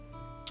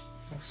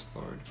us,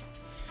 Lord.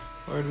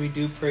 Lord, we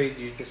do praise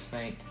you this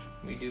night.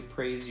 We do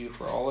praise you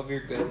for all of your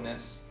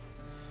goodness,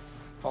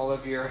 all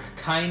of your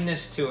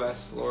kindness to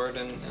us, Lord.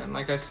 And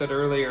like I said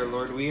earlier,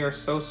 Lord, we are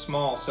so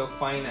small, so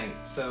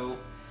finite, so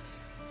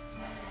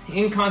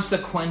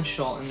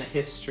inconsequential in the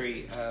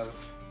history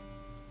of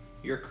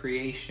your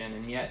creation,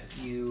 and yet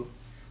you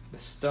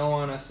bestow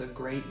on us a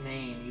great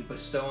name. You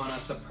bestow on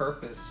us a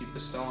purpose. You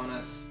bestow on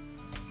us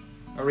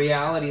a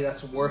reality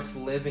that's worth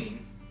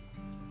living.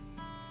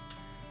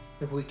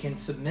 If we can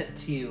submit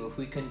to you, if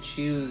we can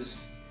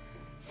choose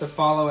to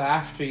follow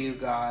after you,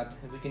 God,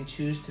 if we can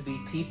choose to be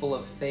people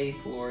of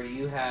faith, Lord,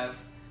 you have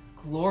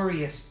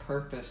glorious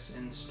purpose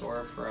in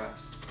store for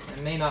us.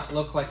 It may not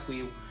look like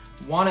we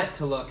want it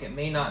to look. It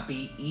may not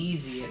be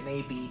easy. It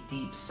may be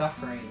deep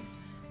suffering.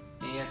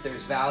 And yet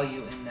there's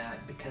value in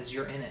that because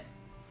you're in it.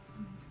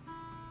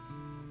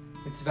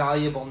 It's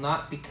valuable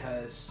not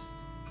because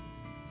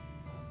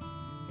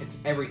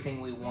it's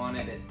everything we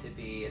wanted it to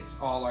be.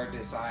 It's all our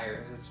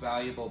desires. It's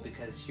valuable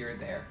because you're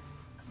there.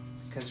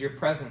 Because you're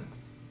present.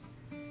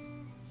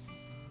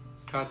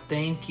 God,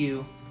 thank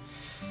you.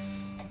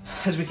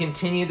 As we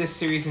continue this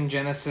series in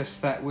Genesis,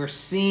 that we're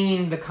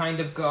seeing the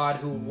kind of God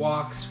who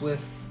walks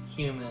with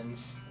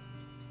humans.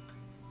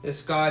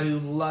 This God who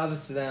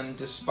loves them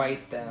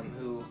despite them,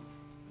 who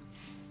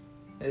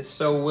is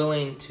so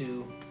willing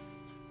to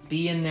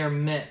be in their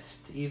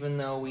midst, even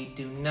though we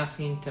do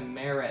nothing to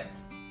merit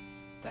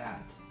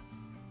that.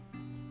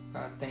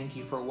 God, thank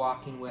you for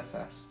walking with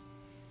us.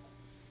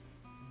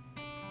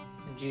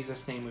 In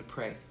Jesus' name we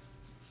pray.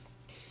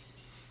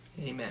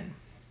 Amen.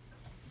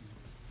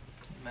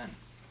 Amen.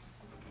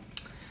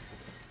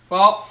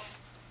 Well,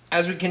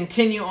 as we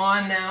continue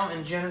on now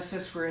in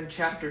Genesis, we're in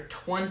chapter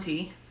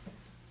 20.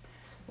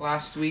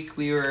 Last week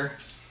we were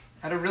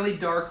at a really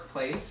dark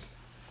place.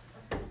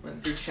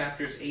 Went through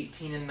chapters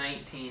 18 and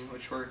 19,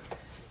 which were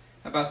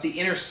about the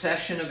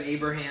intercession of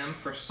Abraham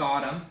for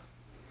Sodom.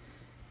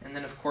 And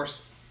then, of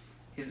course,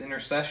 his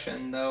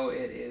intercession, though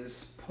it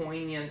is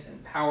poignant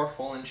and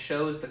powerful and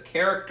shows the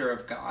character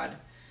of God,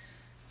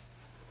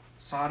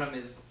 Sodom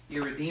is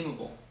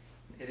irredeemable.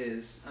 It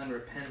is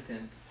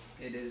unrepentant.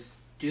 It is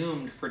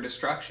doomed for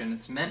destruction.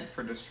 It's meant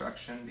for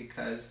destruction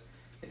because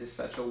it is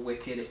such a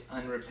wicked,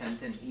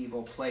 unrepentant,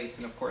 evil place.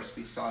 And of course,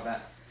 we saw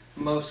that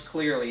most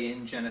clearly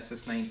in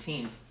Genesis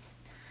 19.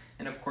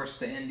 And of course,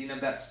 the ending of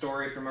that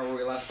story, if you remember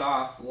where we left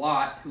off,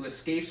 Lot, who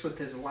escapes with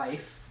his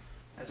life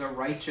as a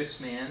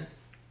righteous man,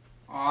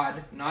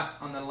 odd, not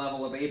on the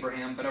level of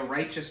Abraham, but a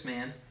righteous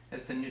man,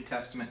 as the New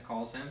Testament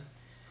calls him.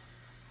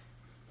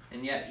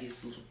 And yet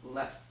he's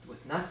left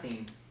with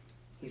nothing.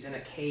 He's in a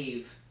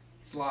cave.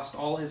 He's lost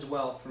all his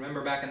wealth.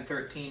 Remember back in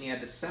 13, he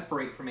had to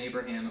separate from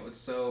Abraham. He was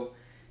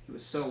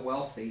so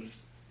wealthy,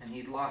 and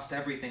he'd lost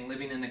everything,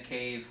 living in a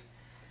cave.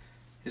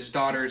 His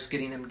daughter's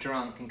getting him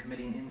drunk and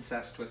committing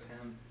incest with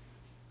him.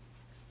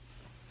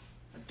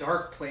 A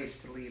dark place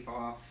to leave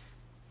off.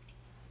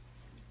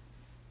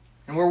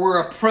 And where we're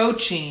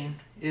approaching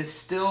is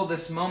still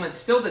this moment,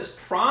 still this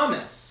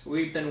promise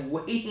we've been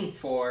waiting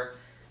for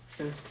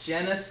since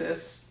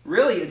Genesis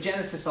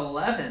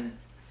 11,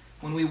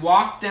 when we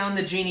walked down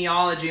the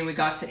genealogy and we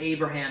got to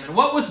Abraham. And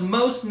what was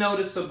most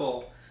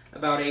noticeable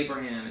about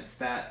Abraham? It's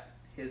that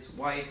his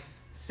wife,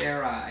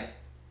 Sarai,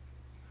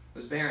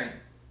 was barren.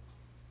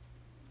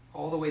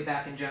 All the way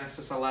back in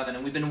Genesis 11.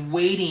 And we've been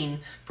waiting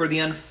for the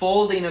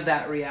unfolding of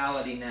that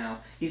reality now.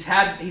 He's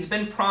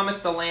been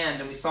promised a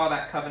land, and we saw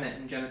that covenant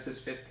in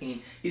Genesis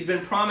 15. He's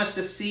been promised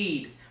a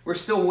seed. We're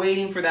still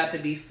waiting for that to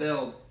be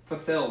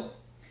fulfilled.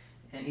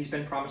 And he's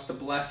been promised a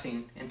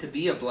blessing and to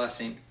be a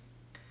blessing.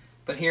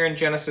 But here in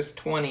Genesis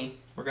 20,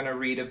 we're going to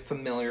read a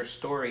familiar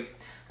story.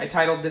 I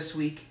titled this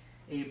week,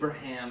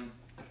 Abraham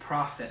the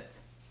Prophet.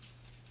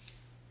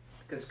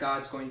 Because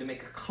God's going to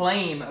make a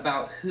claim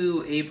about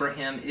who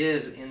Abraham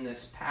is in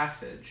this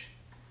passage.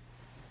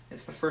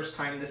 It's the first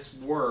time this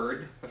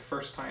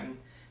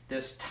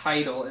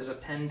title is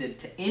appended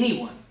to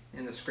anyone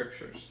in the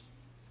Scriptures.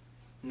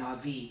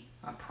 Navi,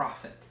 a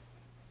prophet.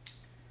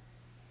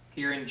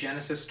 Here in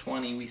Genesis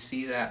 20, we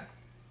see that.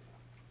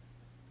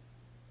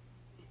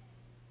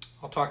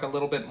 I'll talk a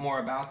little bit more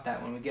about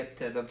that when we get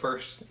to the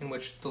verse in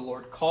which the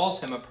Lord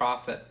calls him a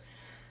prophet.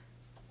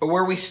 But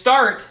where we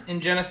start in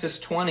Genesis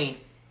 20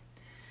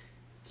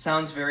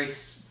 sounds very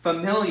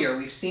familiar.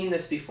 We've seen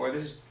this before.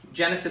 This is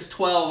Genesis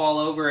 12 all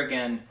over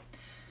again.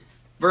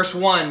 Verse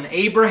 1,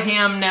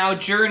 Abraham now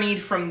journeyed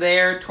from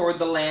there toward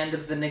the land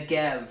of the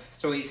Negev.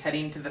 So he's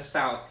heading to the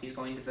south. He's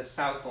going to the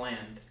south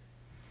land.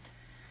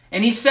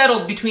 And he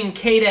settled between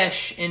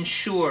Kadesh and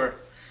Shur.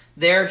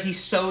 There he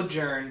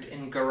sojourned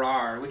in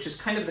Gerar, which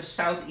is kind of the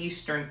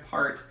southeastern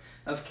part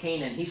of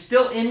Canaan. He's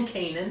still in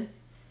Canaan.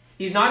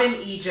 He's not in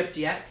Egypt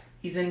yet.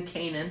 He's in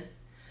Canaan.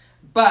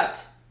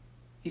 But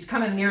he's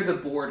kind of near the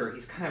border.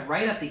 He's kind of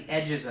right at the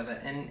edges of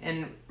it.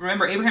 And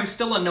remember, Abraham's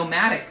still a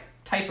nomadic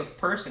type of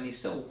person. He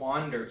still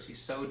wanders. He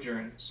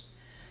sojourns.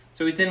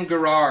 So he's in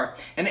Gerar.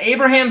 And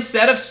Abraham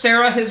said of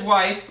Sarah, his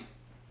wife,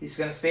 he's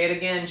going to say it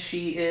again,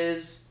 she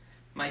is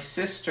my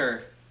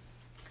sister.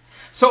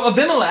 So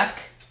Abimelech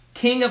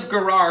king of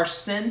Gerar,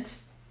 sent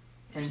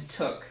and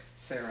took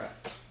Sarah.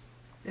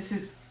 This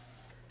is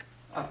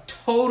a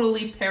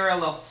totally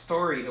parallel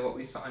story to what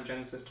we saw in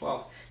Genesis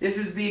 12. This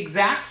is the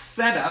exact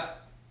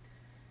setup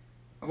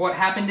of what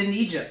happened in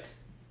Egypt.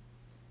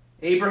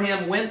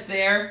 Abraham went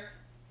there.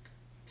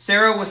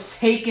 Sarah was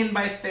taken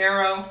by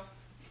Pharaoh.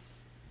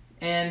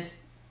 And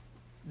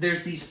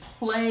there's these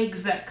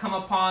plagues that come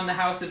upon the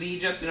house of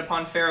Egypt and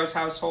upon Pharaoh's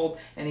household.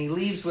 And he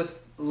leaves with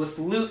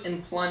loot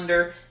and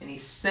plunder. And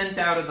he's sent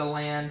out of the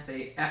land.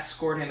 They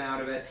escort him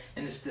out of it.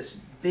 And it's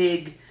this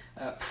big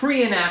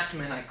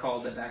pre-enactment, I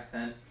called it back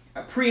then.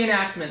 A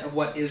pre-enactment of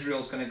what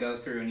Israel's going to go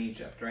through in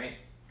Egypt, right?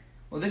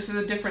 Well, this is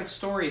a different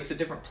story. It's a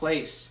different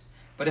place.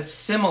 But it's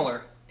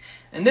similar.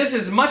 And this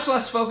is much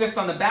less focused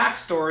on the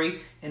backstory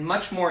and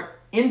much more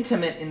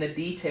intimate in the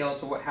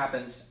details of what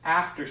happens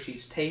after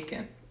she's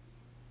taken.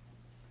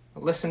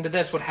 But listen to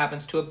this, what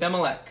happens to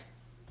Abimelech.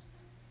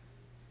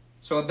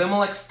 So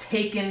Abimelech's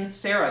taken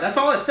Sarah. That's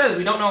all it says.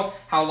 We don't know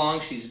how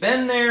long she's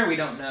been there. We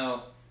don't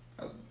know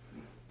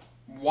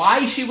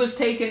why she was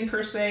taken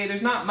per se.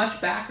 There's not much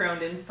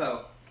background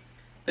info.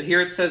 But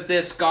here it says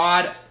this: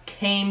 God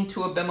came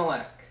to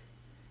Abimelech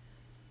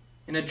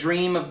in a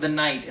dream of the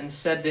night and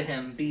said to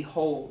him,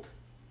 "Behold,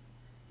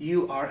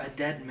 you are a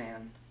dead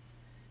man,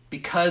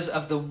 because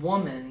of the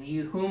woman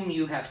whom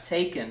you have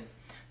taken,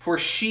 for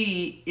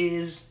she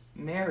is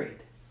married."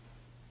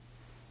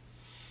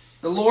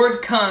 The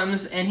Lord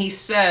comes and he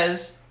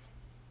says,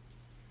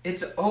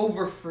 "It's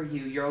over for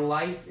you. Your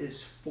life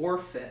is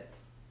forfeit.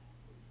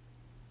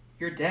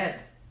 You're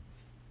dead.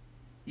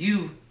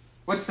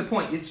 What's the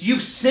point?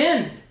 You've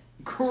sinned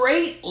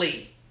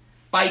greatly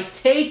by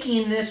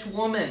taking this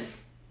woman.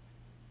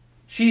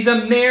 She's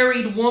a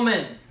married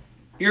woman.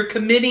 You're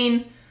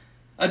committing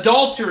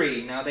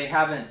adultery." Now, they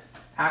haven't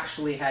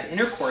actually had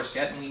intercourse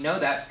yet, and we know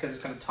that because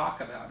it's going to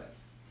talk about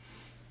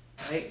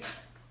it. Right?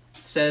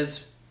 It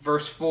says,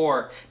 verse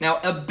 4, "Now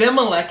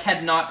Abimelech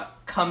had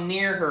not come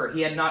near her.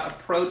 He had not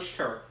approached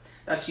her."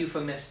 That's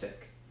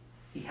euphemistic.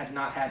 He had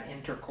not had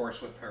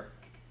intercourse with her.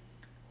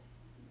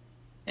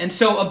 And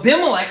so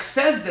Abimelech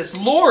says this,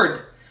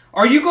 "Lord,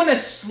 are you going to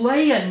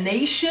slay a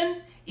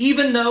nation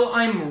even though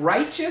I'm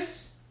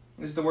righteous?"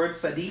 Is the word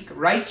Sadiq,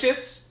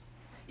 righteous.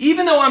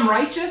 Even though I'm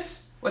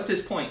righteous? What's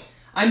his point?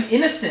 I'm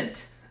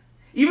innocent.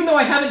 Even though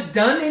I haven't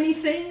done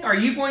anything, are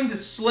you going to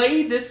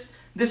slay this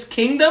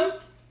kingdom?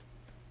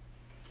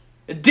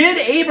 Did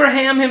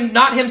Abraham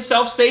not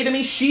himself say to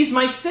me, "She's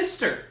my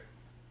sister"?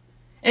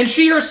 And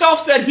she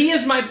herself said, "He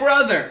is my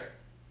brother."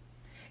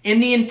 In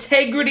the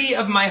integrity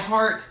of my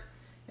heart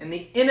and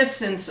the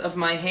innocence of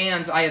my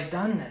hands, I have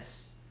done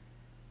this.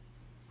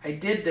 I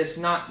did this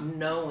not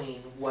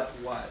knowing what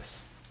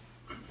was.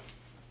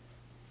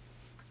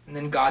 And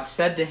then God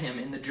said to him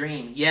in the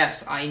dream,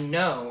 "Yes, I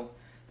know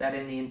that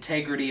in the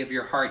integrity of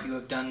your heart you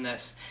have done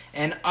this.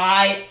 And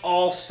I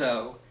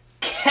also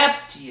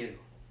kept you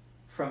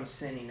from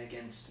sinning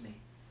against me.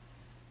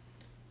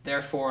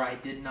 Therefore, I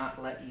did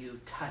not let you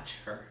touch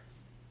her."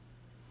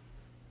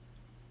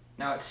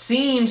 Now, it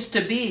seems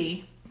to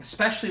be,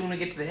 especially when we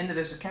get to the end of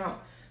this account,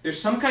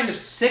 there's some kind of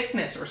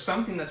sickness or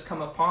something that's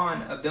come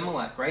upon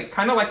Abimelech, right?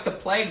 Kind of like the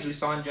plagues we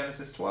saw in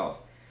Genesis 12.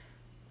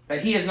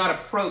 That he has not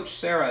approached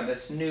Sarah,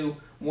 this new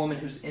woman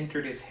who's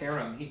entered his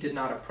harem. He did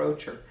not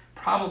approach her.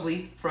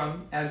 Probably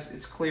from, as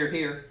it's clear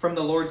here, from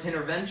the Lord's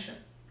intervention.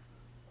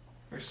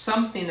 There's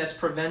something that's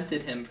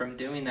prevented him from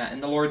doing that.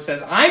 And the Lord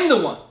says, "I'm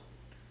the one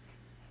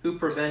who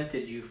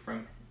prevented you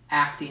from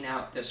acting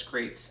out this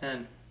great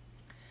sin."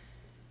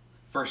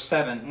 Verse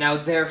 7, "Now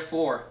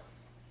therefore,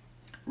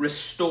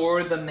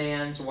 restore the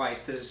man's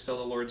wife." This is still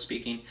the Lord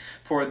speaking.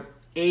 "For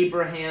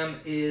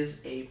Abraham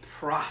is a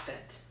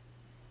prophet,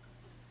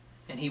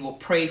 and he will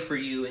pray for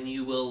you, and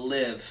you will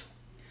live.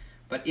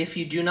 But if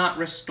you do not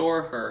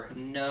restore her,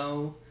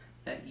 know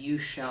that you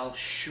shall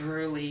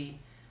surely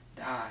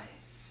die,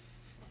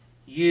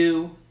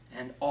 you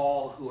and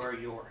all who are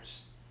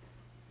yours."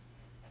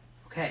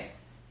 Okay.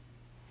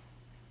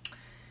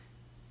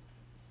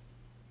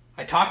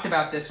 I talked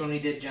about this when we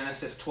did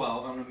Genesis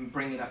 12. I'm going to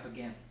bring it up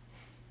again.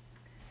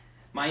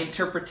 My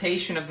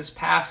interpretation of this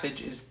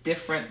passage is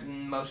different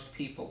than most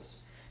people's,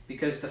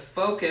 because the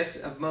focus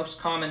of most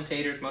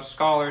commentators, most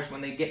scholars,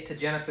 when they get to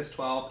Genesis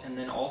 12 and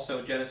then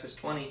also Genesis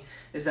 20,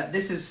 is that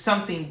this is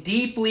something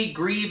deeply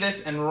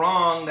grievous and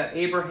wrong that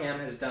Abraham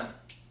has done.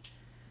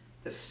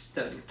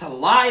 To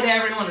lie to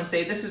everyone and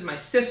say, "This is my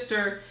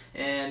sister,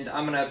 and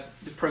I'm going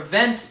to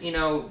prevent,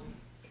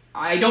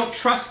 I don't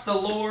trust the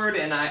Lord,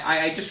 and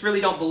I just really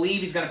don't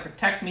believe He's going to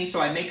protect me,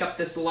 so I make up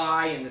this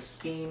lie and this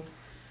scheme."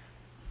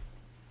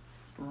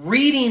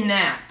 Reading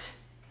that,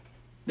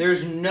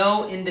 there's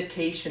no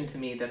indication to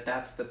me that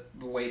that's the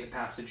way the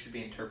passage should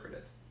be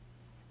interpreted.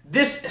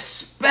 This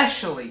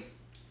especially.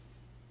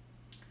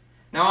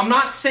 Now, I'm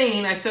not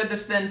saying, I said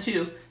this then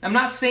too, I'm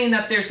not saying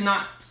that there's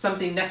not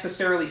something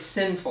necessarily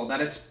sinful,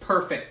 that it's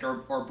perfect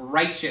or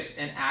righteous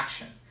in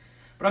action.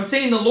 But I'm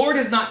saying the Lord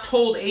has not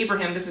told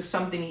Abraham this is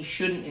something he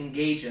shouldn't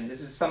engage in.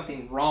 This is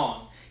something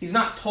wrong. He's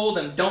not told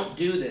him, don't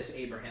do this,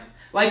 Abraham.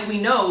 Like we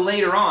know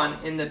later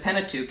on in the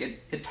Pentateuch,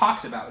 it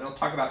talks about. It'll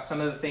talk about some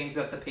of the things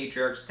that the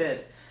patriarchs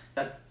did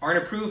that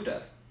aren't approved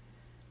of.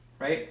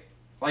 Right?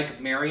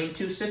 Like marrying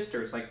two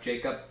sisters, like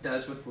Jacob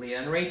does with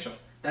Leah and Rachel.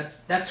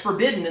 That's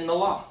forbidden in the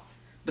law.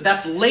 But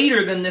that's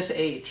later than this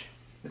age.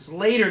 It's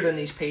later than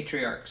these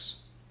patriarchs.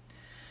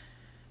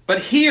 But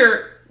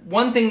here,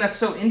 one thing that's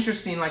so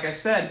interesting, like I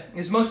said,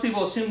 is most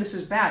people assume this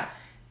is bad.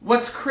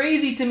 What's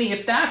crazy to me,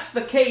 if that's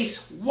the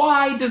case,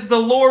 why does the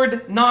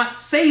Lord not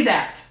say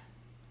that?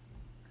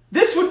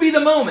 This would be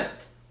the moment.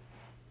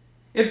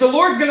 If the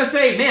Lord's going to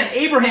say, man,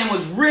 Abraham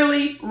was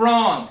really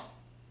wrong,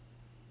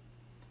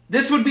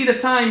 this would be the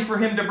time for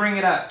him to bring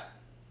it up.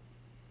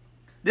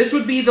 This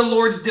would be the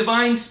Lord's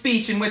divine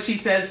speech in which he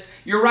says,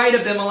 you're right,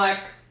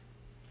 Abimelech.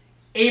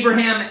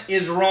 Abraham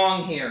is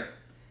wrong here.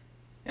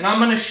 And I'm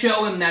going to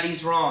show him that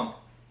he's wrong.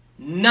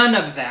 None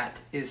of that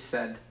is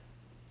said.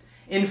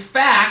 In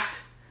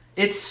fact,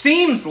 it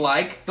seems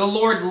like the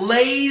Lord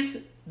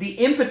lays the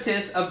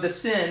impetus of the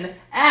sin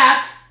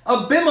at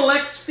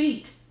Abimelech's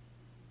feet.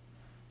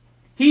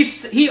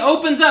 He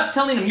opens up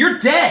telling him, you're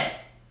dead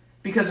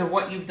because of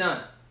what you've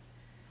done.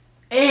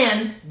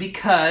 And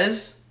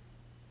because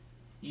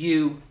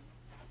you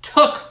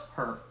took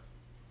her.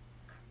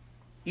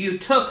 You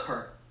took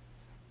her.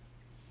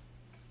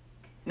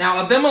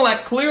 Now,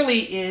 Abimelech clearly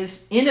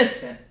is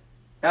innocent.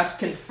 That's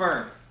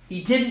confirmed.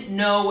 He didn't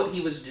know what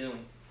he was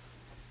doing.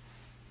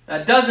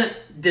 That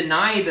doesn't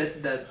deny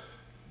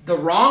the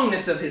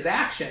wrongness of his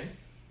action,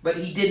 but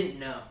he didn't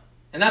know.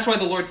 And that's why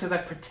the Lord says, I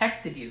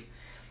protected you.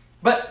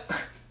 But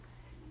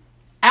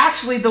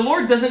actually, the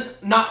Lord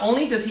not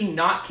only does he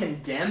not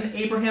condemn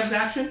Abraham's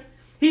action,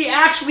 he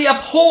actually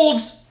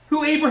upholds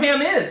who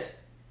Abraham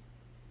is.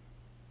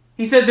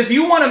 He says, if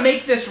you want to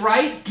make this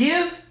right,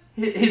 give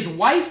his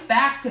wife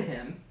back to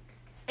him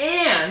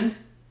and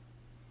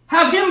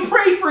have him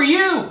pray for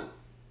you.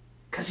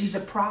 Because he's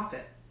a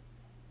prophet.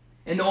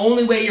 And the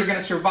only way you're going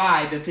to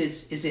survive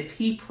is if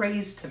he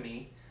prays to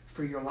me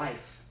for your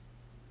life.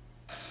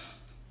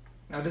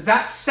 Now, does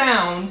that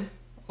sound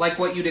like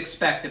what you'd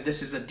expect if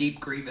this is a deep,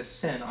 grievous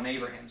sin on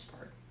Abraham's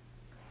part?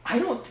 I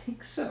don't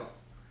think so.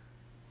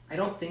 I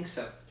don't think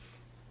so.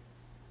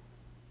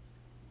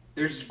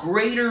 There's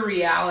greater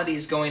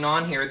realities going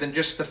on here than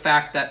just the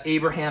fact that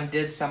Abraham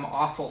did some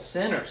awful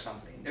sin or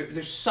something.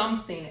 There's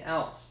something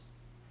else.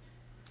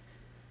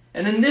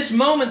 And in this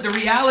moment, the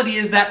reality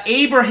is that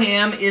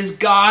Abraham is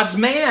God's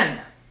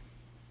man.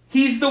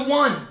 He's the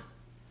one.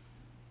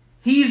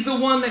 He's the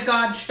one that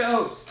God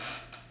chose.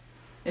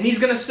 And he's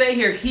going to say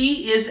here,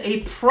 he is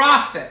a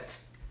prophet.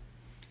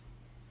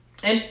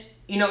 And,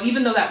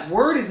 even though that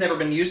word has never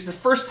been used, the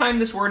first time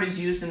this word is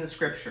used in the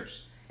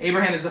scriptures.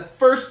 Abraham is the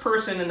first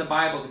person in the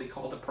Bible to be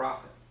called a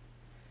prophet.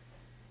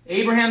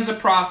 Abraham's a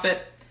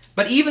prophet,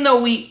 but even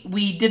though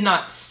we did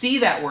not see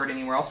that word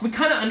anywhere else, we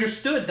kind of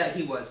understood that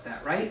he was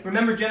that, right?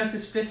 Remember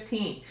Genesis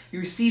 15. He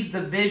receives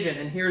the vision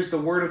and hears the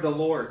word of the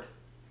Lord.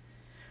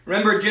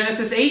 Remember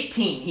Genesis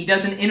 18. He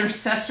does an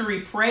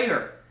intercessory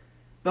prayer.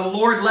 The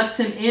Lord lets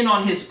him in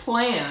on his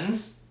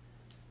plans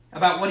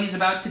about what he's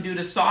about to do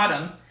to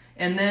Sodom.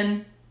 And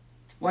then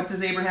what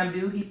does Abraham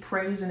do? He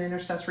prays an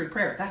intercessory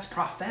prayer. That's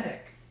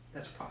prophetic.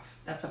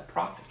 That's a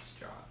prophet's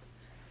job.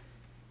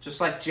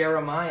 Just like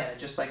Jeremiah,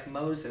 just like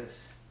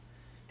Moses,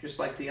 just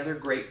like the other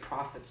great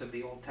prophets of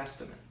the Old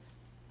Testament.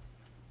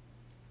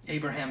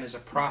 Abraham is a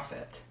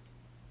prophet.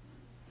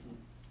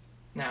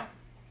 Now,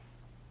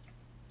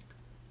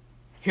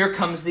 here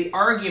comes the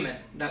argument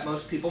that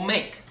most people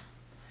make.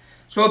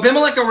 So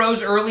Abimelech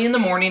arose early in the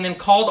morning and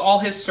called all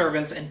his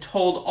servants and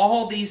told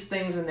all these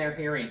things in their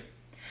hearing.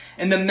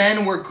 And the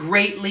men were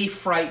greatly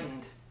frightened.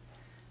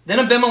 Then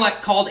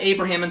Abimelech called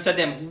Abraham and said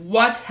to him,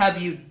 what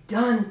have you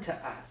done to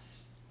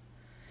us?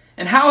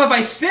 And how have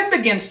I sinned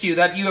against you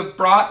that you have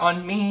brought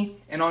on me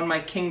and on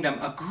my kingdom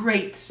a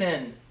great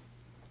sin?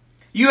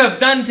 You have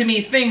done to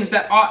me things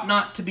that ought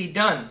not to be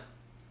done.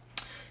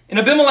 And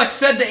Abimelech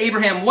said to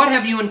Abraham, what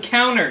have you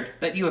encountered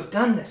that you have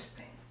done this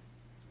thing?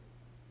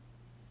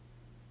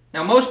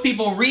 Now most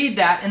people read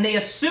that and they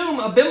assume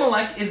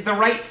Abimelech is the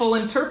rightful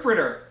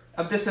interpreter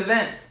of this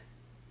event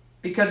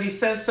because he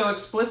says so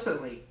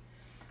explicitly.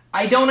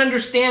 I don't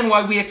understand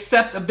why we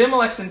accept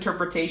Abimelech's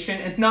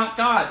interpretation and not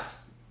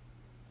God's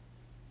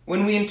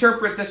when we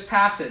interpret this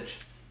passage.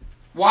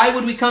 Why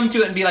would we come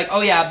to it and be like,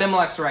 oh yeah,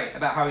 Abimelech's right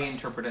about how he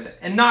interpreted it,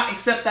 and not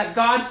accept that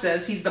God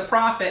says he's the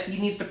prophet,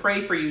 he needs to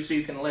pray for you so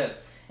you can live,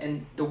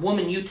 and the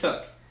woman you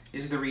took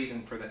is the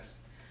reason for this.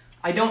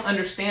 I don't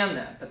understand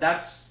that, but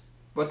that's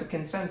what the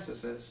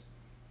consensus is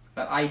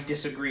that I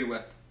disagree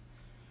with.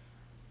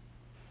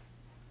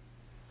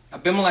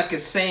 Abimelech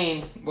is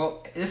saying,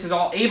 well, this is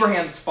all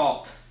Abraham's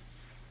fault.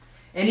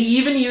 And he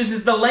even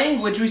uses the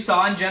language we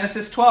saw in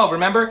Genesis 12.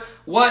 Remember,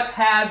 what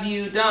have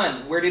you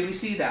done? Where did we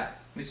see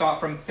that? We saw it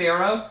from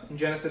Pharaoh in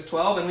Genesis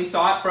 12, and we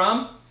saw it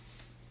from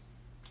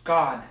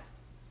God.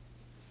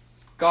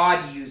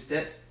 God used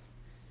it.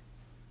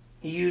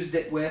 He used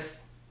it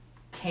with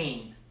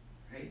Cain,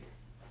 right?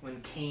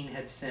 When Cain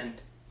had sinned.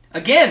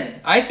 Again,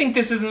 I think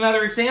this is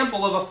another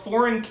example of a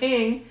foreign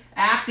king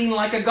acting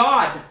like a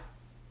god.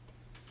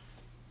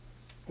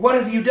 What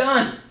have you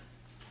done?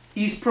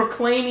 He's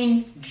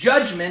proclaiming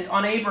judgment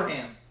on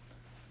Abraham.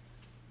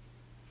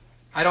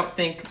 I don't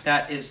think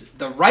that is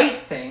the right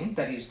thing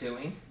that he's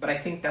doing, but I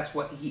think that's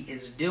what he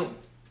is doing.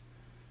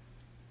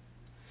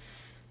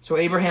 So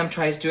Abraham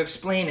tries to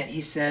explain it.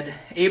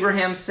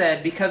 Abraham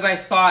said, because I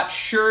thought,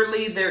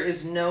 surely there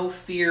is no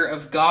fear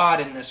of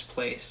God in this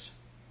place,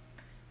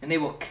 and they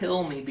will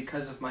kill me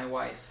because of my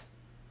wife.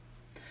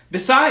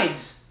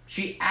 Besides,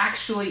 she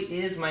actually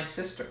is my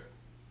sister,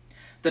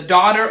 the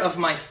daughter of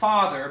my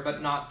father,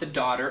 but not the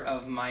daughter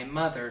of my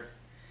mother,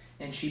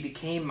 and she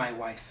became my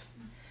wife.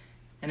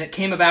 And it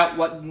came about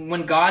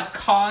when God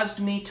caused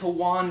me to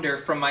wander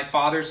from my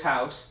father's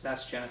house,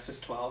 that's Genesis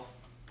 12,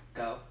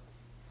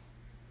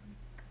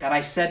 that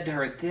I said to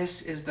her,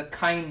 this is the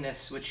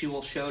kindness which you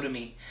will show to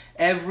me.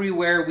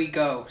 Everywhere we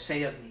go,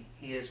 say of me,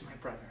 he is my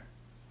brother.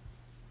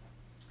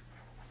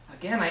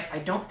 Again, I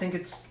don't think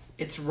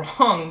it's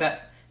wrong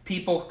that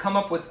people come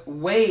up with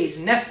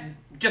ways,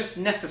 just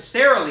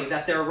necessarily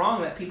that they're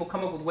wrong, that people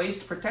come up with ways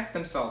to protect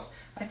themselves.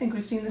 I think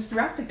we've seen this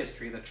throughout the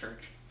history of the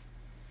church.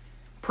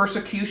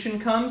 Persecution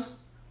comes.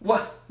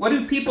 What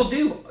do people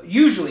do?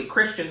 Usually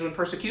Christians, when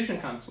persecution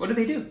comes, what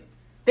do?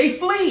 They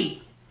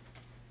flee.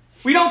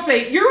 We don't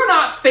say, you're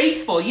not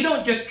faithful. You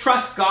don't just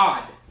trust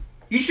God.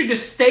 You should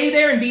just stay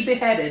there and be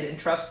beheaded and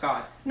trust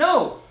God.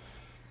 No.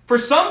 For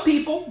some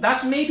people,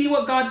 that's maybe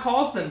what God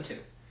calls them to.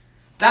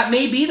 That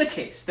may be the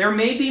case. There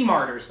may be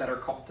martyrs that are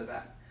called to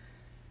that.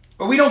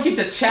 But we don't get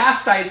to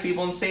chastise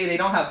people and say they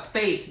don't have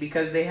faith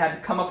because they had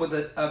to come up with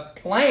a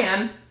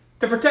plan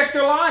to protect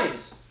their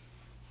lives.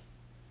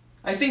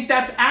 I think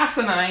that's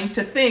asinine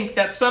to think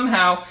that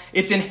somehow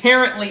it's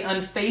inherently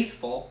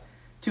unfaithful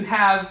to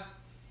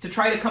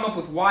try to come up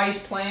with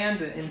wise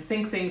plans and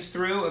think things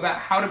through about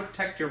how to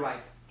protect your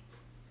life.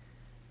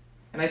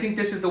 And I think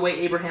this is the way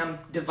Abraham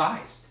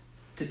devised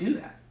to do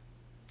that.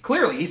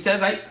 Clearly, he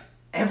says,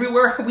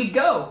 everywhere we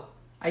go,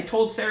 I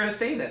told Sarah to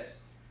say this.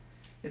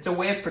 It's a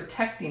way of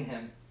protecting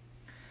him.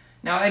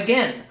 Now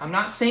again, I'm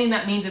not saying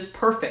that means it's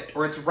perfect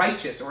or it's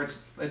righteous or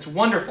it's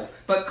wonderful.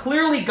 But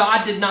clearly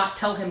God did not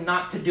tell him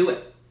not to do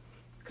it.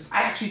 Because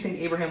I actually think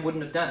Abraham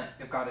wouldn't have done it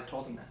if God had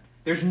told him that.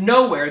 There's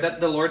nowhere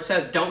that the Lord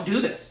says, don't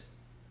do this.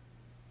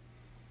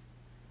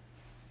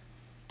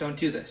 Don't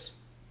do this.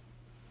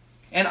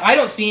 And I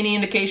don't see any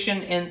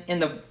indication in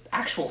the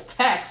actual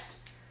text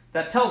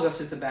that tells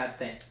us it's a bad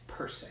thing,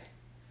 per se.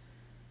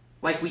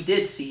 Like we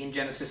did see in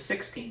Genesis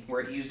 16,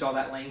 where it used all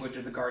that language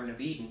of the Garden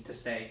of Eden to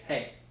say,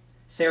 hey,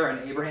 Sarah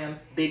and Abraham,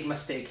 big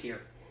mistake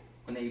here,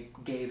 when they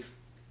gave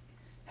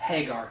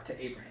Hagar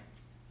to Abraham.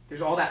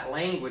 There's all that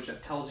language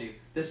that tells you,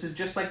 this is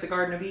just like the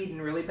Garden of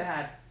Eden, really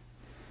bad.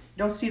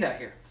 You don't see that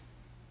here.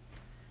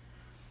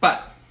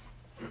 But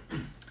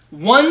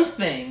one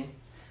thing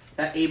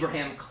that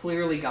Abraham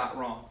clearly got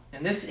wrong,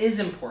 and this is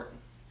important.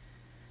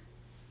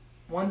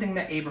 One thing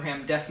that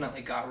Abraham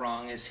definitely got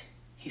wrong is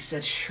he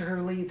said,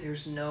 surely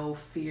there's no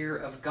fear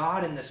of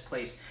God in this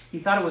place. He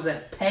thought it was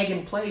a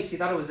pagan place. He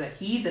thought it was a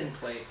heathen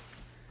place.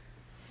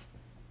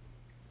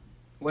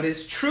 What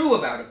is true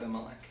about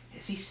Abimelech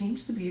is he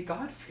seems to be a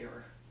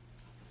God-fearer.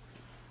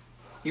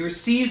 He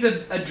receives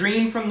a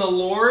dream from the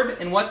Lord,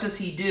 and what does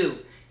he do?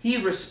 He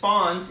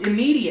responds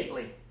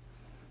immediately.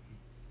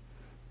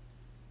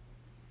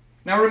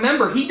 Now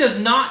remember, he does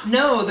not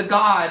know the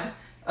God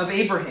of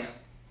Abraham.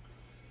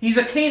 He's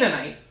a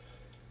Canaanite.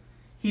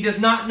 He does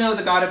not know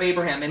the God of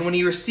Abraham. And when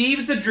he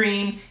receives the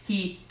dream,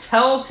 he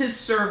tells his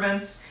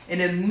servants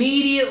and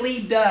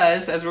immediately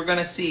does, as we're going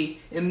to see,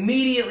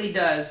 immediately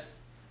does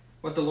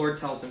what the Lord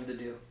tells him to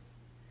do.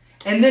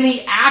 And then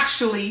he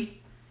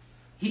actually,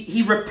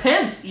 he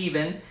repents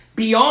even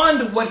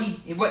beyond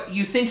what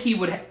you think he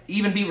would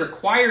even be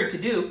required to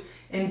do,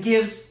 and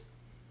gives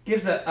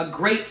a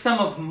great sum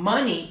of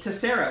money to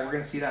Sarah. We're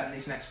going to see that in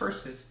these next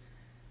verses.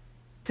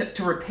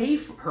 To repay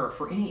her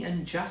for any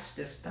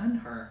injustice done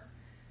her.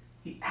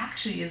 He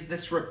actually is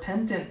this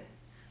repentant,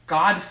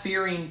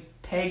 God-fearing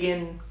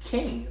pagan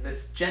king,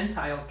 this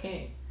Gentile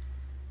king.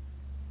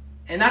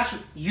 And that's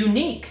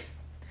unique.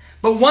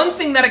 But one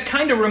thing that it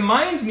kind of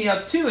reminds me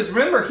of too is,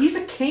 remember, he's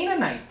a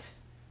Canaanite.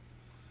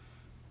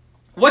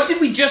 What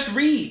did we just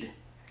read?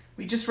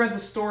 We just read the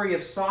story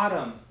of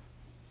Sodom.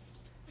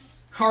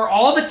 Are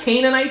all the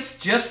Canaanites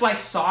just like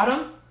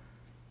Sodom?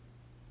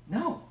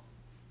 No.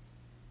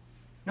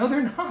 No,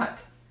 they're not.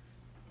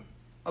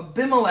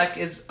 Abimelech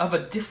is of a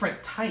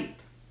different type.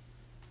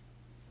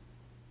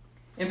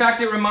 In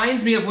fact, it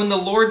reminds me of when the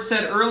Lord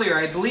said earlier,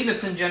 I believe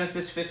it's in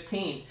Genesis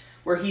 15,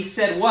 where he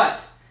said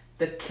what?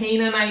 The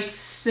Canaanite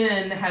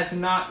sin has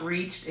not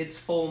reached its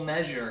full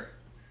measure.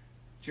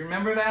 Do you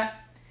remember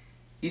that?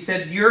 He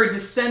said, your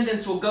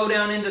descendants will go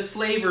down into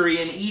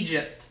slavery in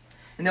Egypt,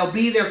 and they'll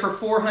be there for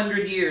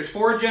 400 years.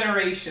 4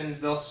 generations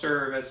they'll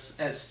serve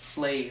as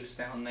slaves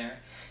down there.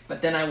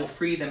 But then I will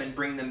free them and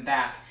bring them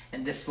back,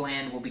 and this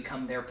land will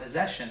become their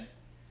possession.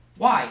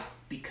 Why?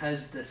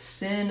 Because the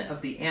sin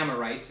of the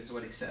Amorites, is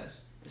what he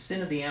says. The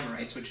sin of the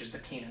Amorites, which is the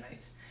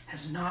Canaanites,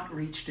 has not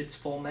reached its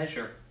full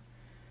measure.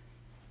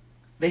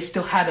 They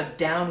still had a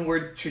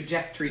downward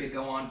trajectory to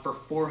go on for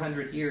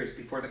 400 years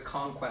before the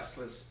conquest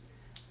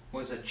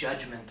was a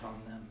judgment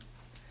on them.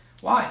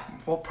 Why?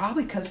 Well,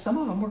 probably because some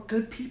of them were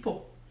good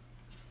people.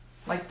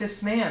 Like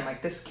this man,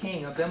 like this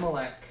king,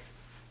 Abimelech.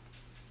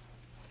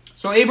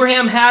 So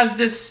Abraham has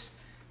this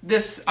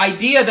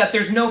idea that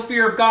there's no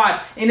fear of God.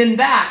 And in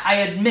that, I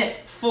admit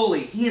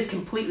fully, he is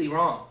completely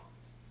wrong.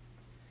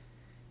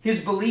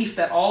 His belief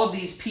that all of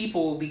these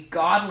people will be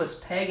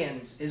godless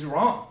pagans is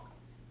wrong.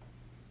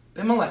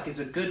 Abimelech is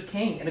a good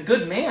king and a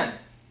good man.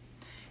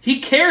 He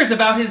cares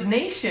about his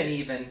nation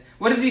even.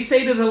 What does he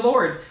say to the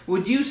Lord?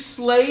 Would you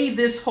slay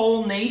this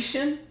whole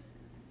nation?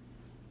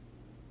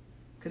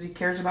 Because he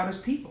cares about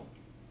his people.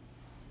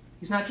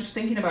 He's not just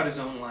thinking about his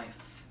own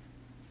life.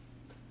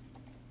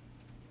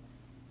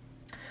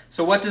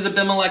 So what does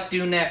Abimelech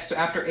do next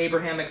after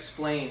Abraham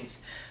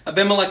explains?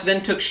 Abimelech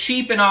then took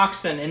sheep and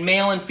oxen and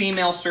male and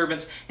female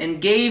servants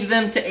and gave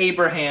them to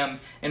Abraham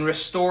and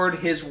restored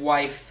his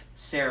wife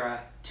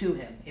Sarah to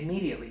him.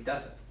 Immediately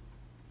does it.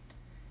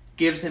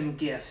 Gives him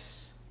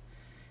gifts.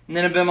 And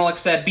then Abimelech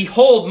said,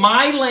 "Behold,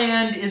 my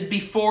land is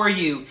before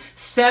you.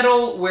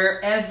 Settle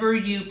wherever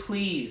you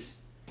please."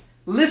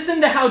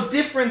 Listen to how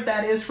different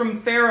that is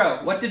from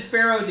Pharaoh. What did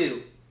Pharaoh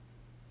do?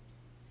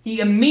 He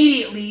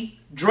immediately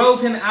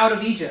drove him out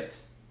of Egypt.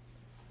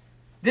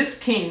 This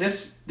king,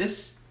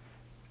 this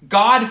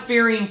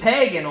God-fearing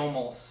pagan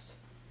almost,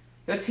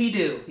 what's he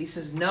do? He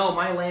says, "No,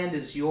 my land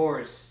is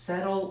yours.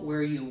 Settle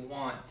where you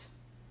want."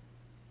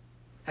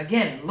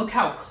 Again, look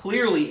how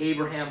clearly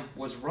Abraham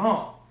was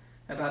wrong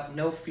about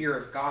no fear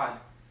of God.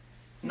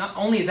 Not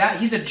only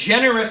that, he's a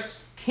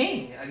generous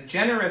king, a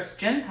generous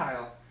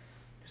Gentile.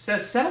 He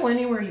says, settle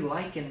anywhere you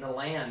like in the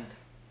land.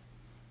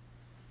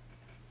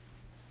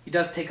 He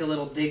does take a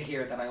little dig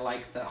here that I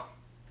like, though.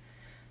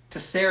 To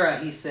Sarah,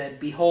 he said,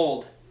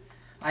 "Behold,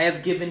 I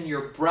have given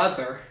your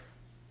brother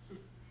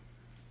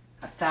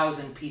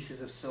 1,000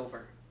 pieces of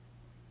silver,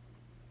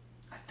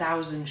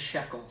 1,000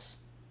 shekels.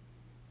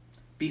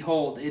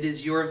 Behold, it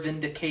is your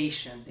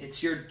vindication.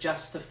 It's your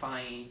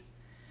justifying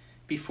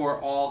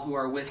before all who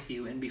are with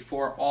you, and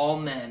before all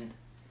men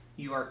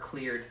you are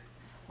cleared."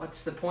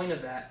 What's the point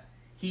of that?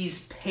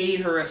 He's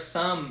paid her a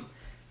sum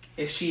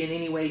if she in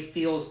any way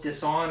feels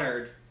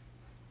dishonored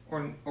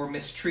or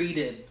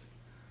mistreated,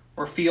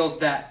 or feels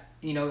that,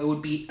 it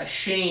would be a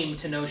shame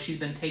to know she's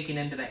been taken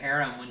into the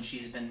harem when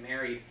she's been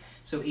married.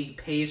 So he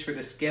pays for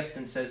this gift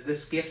and says,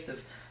 this gift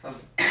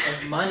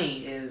of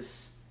money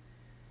it's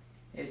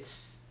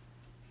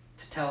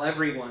to tell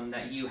everyone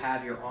that you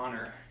have your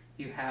honor,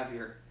 you have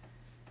your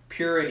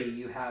purity,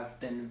 you have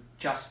been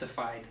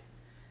justified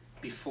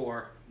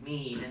before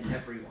me and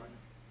everyone.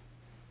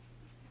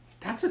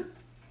 That's a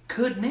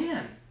good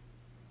man.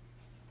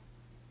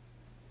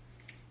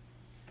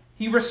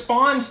 He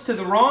responds to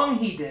the wrong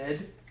he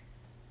did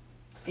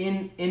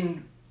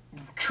in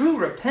true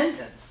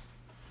repentance.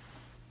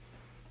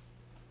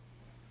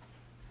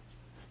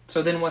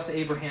 So then what's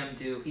Abraham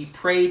do? He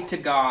prayed to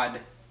God,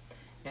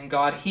 and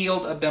God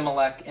healed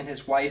Abimelech and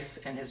his wife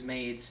and his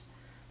maids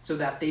so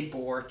that they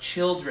bore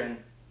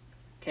children.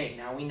 Okay,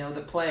 now we know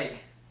the plague.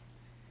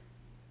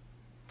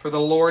 For the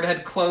Lord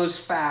had closed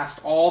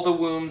fast all the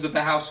wombs of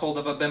the household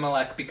of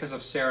Abimelech because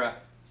of Sarah,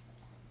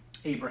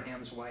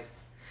 Abraham's wife.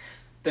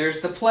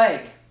 There's the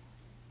plague.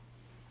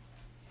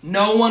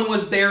 No one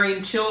was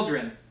bearing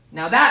children.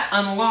 Now that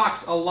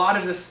unlocks a lot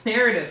of this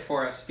narrative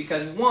for us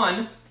because,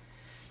 one,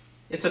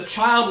 it's a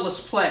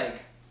childless plague,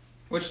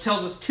 which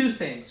tells us two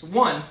things.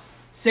 One,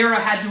 Sarah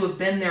had to have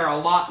been there a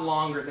lot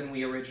longer than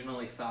we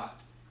originally thought.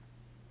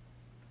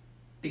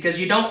 Because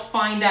you don't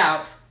find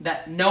out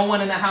that no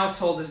one in the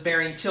household is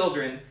bearing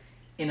children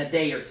in a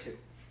day or two.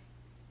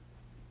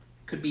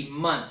 Could be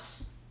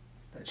months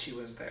that she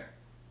was there.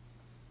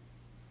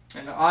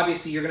 And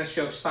obviously you're going to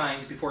show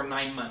signs before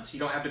 9 months. You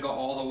don't have to go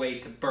all the way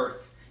to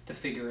birth to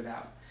figure it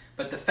out.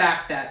 But the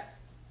fact that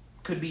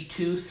could be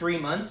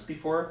 2-3 months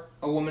before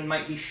a woman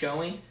might be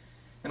showing,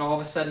 and all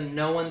of a sudden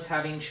no one's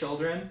having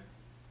children,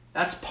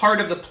 that's part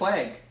of the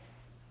plague.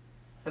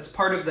 That's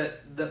part of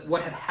the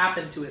what had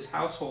happened to his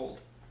household.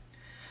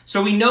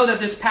 So we know that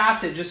this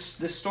passage,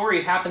 this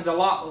story happens a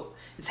lot.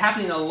 It's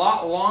happening in a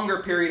lot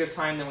longer period of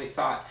time than we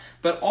thought.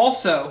 But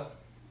also,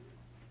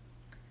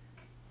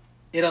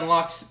 it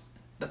unlocks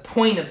the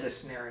point of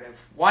this narrative.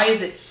 Why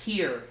is it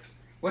here?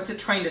 What's it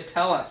trying to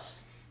tell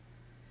us?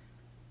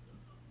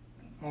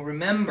 Well,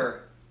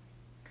 remember,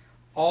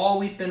 all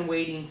we've been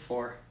waiting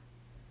for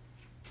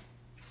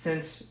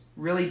since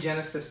really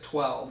Genesis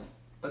 12,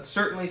 but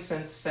certainly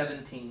since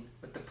 17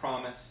 with the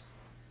promise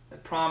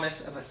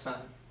of a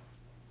son.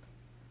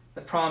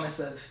 The promise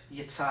of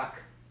Yitzhak,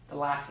 the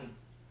laughing,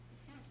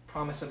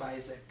 promise of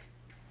Isaac,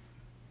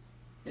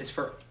 is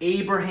for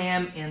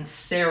Abraham and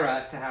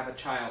Sarah to have a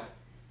child.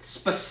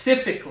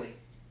 Specifically,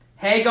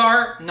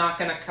 Hagar, not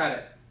going to cut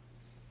it.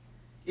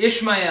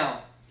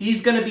 Ishmael,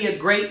 he's going to be a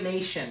great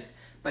nation,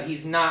 but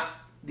he's not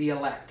the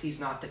elect. He's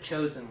not the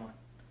chosen one.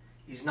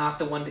 He's not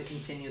the one to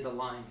continue the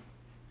line.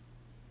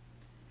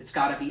 It's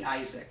got to be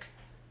Isaac.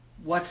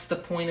 What's the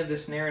point of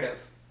this narrative?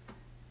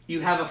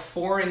 You have a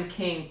foreign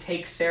king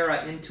take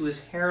Sarah into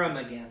his harem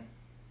again.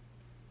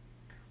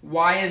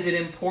 Why is it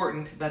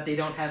important that they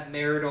don't have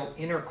marital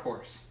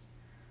intercourse?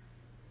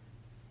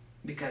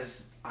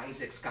 Because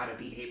Isaac's got to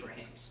be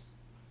Abraham's.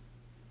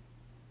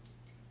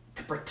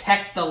 To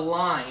protect the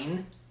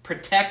line,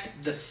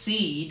 protect the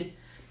seed,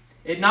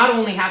 it not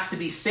only has to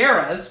be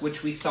Sarah's,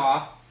 which we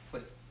saw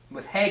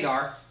with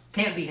Hagar.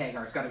 Can't be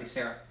Hagar, it's got to be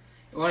Sarah.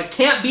 Well, it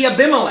can't be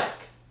Abimelech.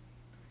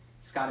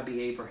 It's got to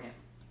be Abraham.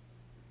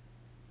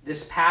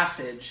 This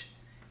passage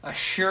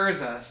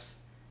assures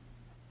us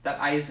that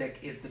Isaac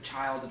is the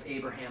child of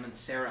Abraham and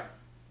Sarah.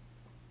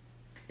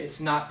 It's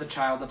not the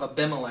child of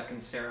Abimelech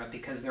and Sarah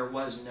because there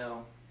was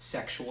no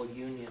sexual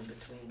union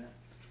between them.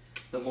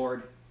 The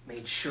Lord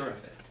made sure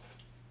of it.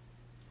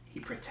 He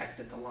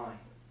protected the line.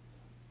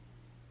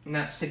 And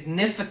that's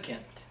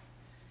significant.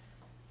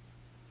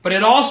 But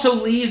it also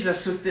leaves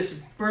us with this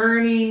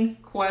burning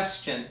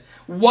question.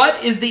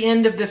 What is the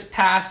end of this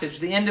passage?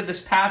 The end of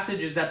this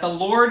passage is that the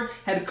Lord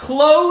had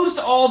closed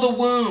all the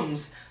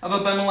wombs of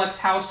Abimelech's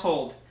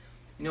household.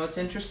 You know what's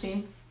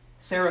interesting?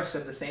 Sarah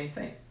said the same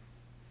thing.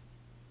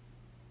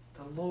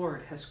 The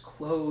Lord has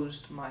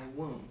closed my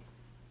womb.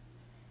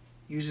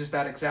 Uses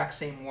that exact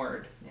same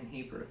word in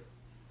Hebrew.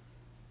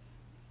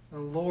 The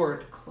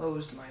Lord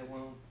closed my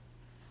womb.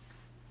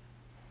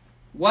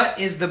 What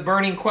is the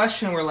burning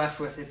question we're left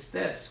with? It's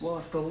this. Well,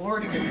 if the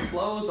Lord can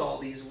close all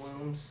these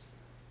wombs,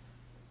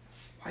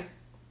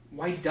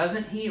 why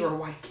doesn't he or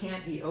why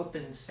can't he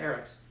open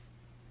Sarah's?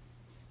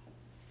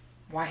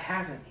 Why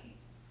hasn't he?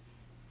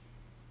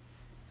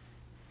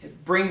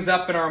 It brings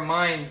up in our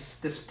minds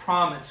this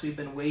promise we've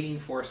been waiting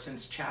for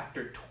since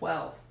chapter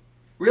 12.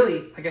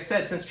 Really, like I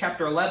said, since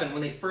chapter 11,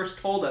 when they first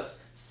told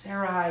us,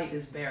 Sarai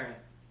is barren.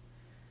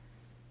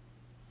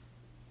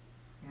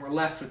 And we're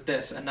left with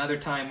this, another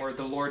time where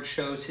the Lord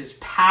shows his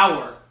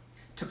power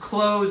to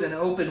close and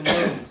open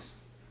wombs.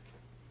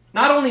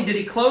 Not only did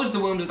he close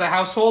the wombs of the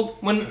household,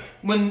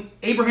 when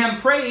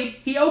Abraham prayed,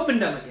 he opened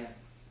them again.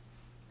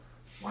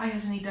 Why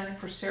hasn't he done it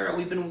for Sarah?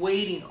 We've been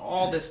waiting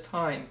all this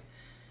time.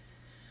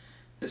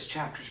 This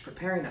chapter is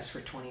preparing us for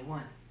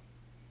 21.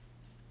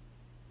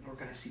 And we're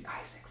going to see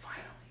Isaac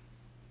finally.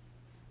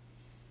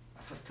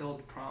 A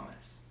fulfilled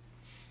promise.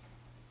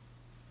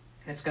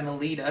 And it's going to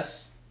lead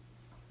us,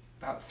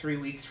 about 3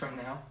 weeks from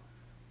now,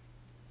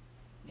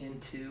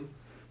 into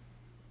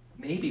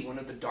maybe one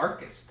of the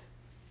darkest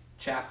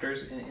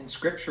chapters in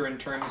Scripture in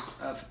terms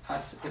of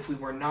us if we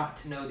were not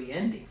to know the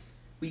ending.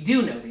 We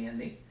do know the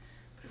ending,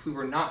 but if we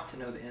were not to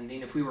know the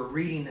ending, if we were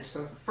reading this for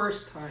the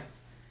first time,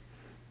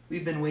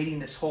 we've been waiting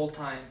this whole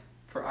time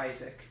for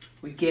Isaac.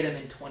 We get him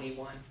in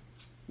 21.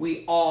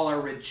 We all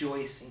are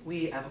rejoicing.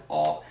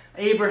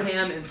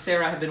 Abraham and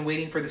Sarah have been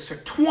waiting for this for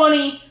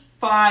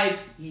 25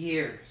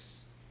 years.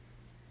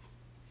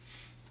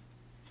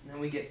 And then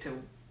we get to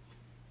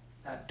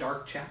that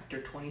dark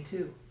chapter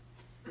 22.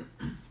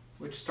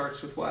 Which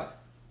starts with what?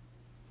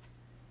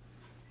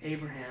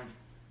 Abraham,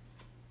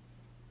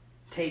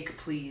 take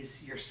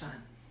please your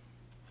son,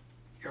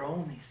 your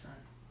only son,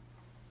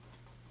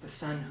 the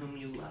son whom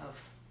you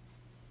love,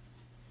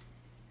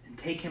 and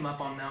take him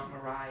up on Mount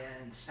Moriah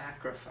and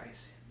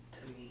sacrifice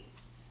him to me.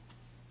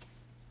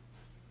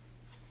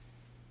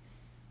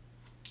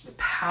 The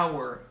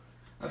power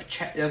of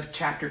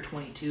chapter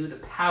 22, the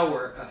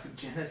power of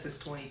Genesis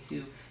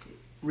 22,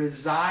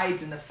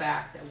 resides in the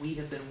fact that we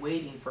have been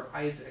waiting for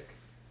Isaac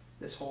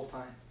this whole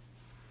time.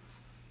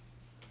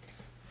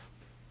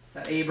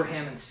 That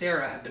Abraham and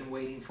Sarah have been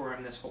waiting for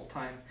him this whole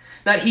time.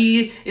 That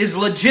he is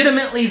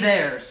legitimately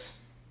theirs,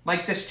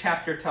 like this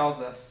chapter tells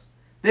us.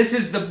 This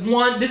is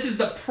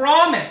the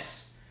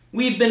promise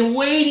we've been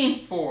waiting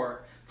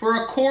for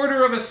a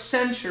quarter of a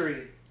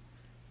century.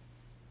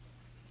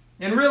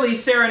 And really,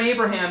 Sarah and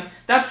Abraham,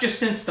 that's just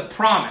since the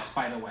promise,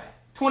 by the way.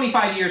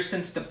 25 years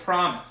since the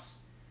promise.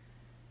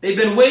 They've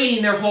been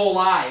waiting their whole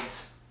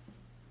lives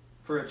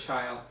for a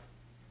child.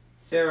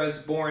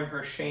 Sarah's borne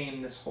her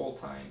shame this whole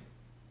time.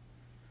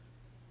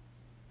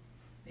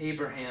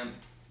 Abraham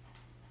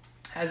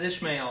has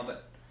Ishmael,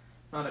 but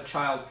not a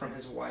child from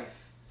his wife,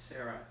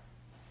 Sarah.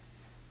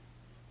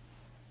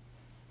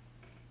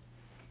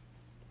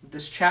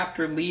 This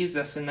chapter leaves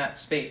us in that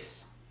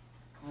space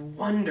of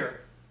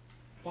wonder.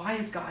 Why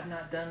has God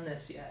not done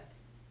this yet?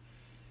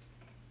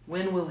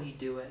 When will he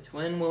do it?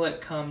 When will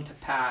it come to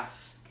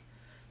pass?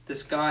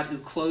 This God who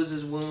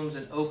closes wombs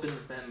and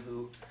opens them,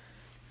 who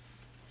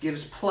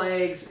gives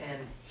plagues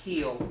and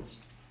heals.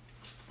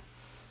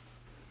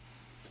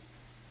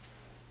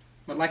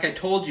 But like I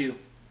told you,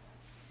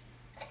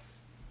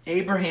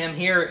 Abraham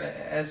here,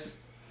 as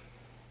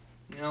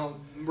you know,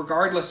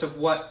 regardless of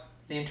what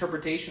the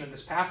interpretation of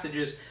this passage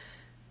is,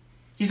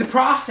 he's a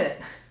prophet.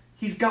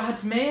 He's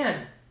God's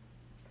man.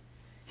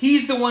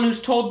 He's the one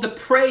who's told to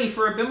pray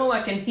for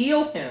Abimelech and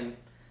heal him,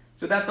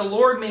 so that the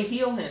Lord may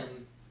heal him.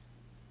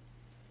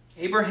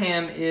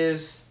 Abraham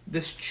is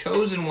this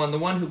chosen one, the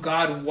one who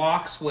God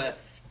walks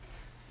with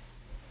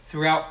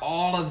throughout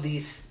all of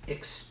these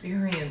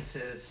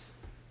experiences.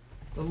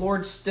 The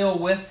Lord's still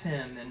with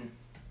him, and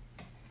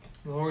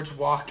The Lord's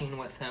walking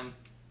with him.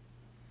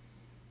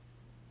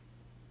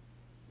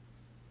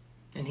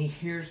 And he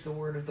hears the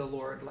word of the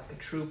Lord like a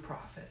true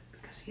prophet,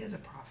 because he is a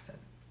prophet.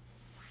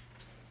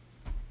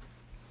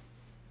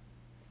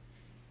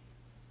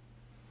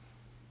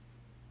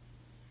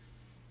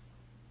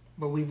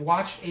 But we've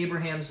watched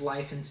Abraham's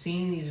life and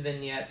seen these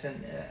vignettes,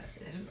 and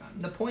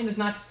the point is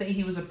not to say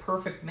he was a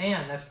perfect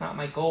man. That's not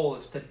my goal,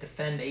 is to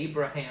defend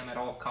Abraham at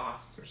all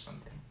costs or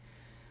something.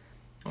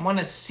 I want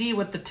to see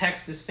what the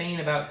text is saying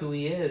about who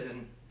he is,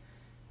 and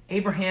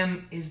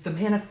Abraham is the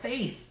man of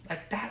faith.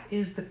 Like, that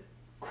is the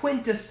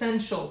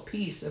quintessential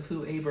piece of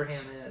who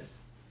Abraham is.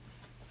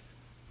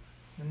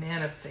 The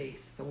man of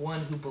faith, the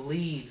one who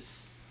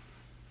believes,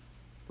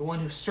 the one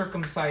who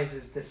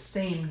circumcises the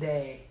same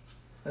day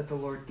that the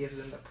Lord gives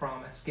him the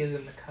promise, gives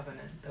him the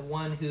covenant. The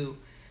one who,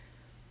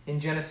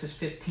 in Genesis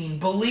 15,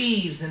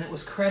 believes and it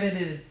was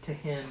credited to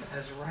him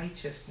as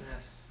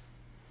righteousness.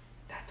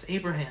 That's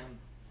Abraham.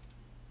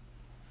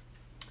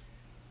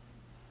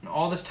 And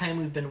all this time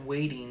we've been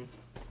waiting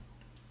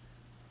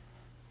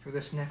for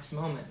this next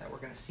moment that we're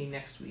going to see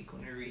next week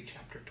when we read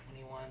chapter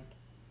 21.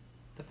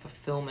 The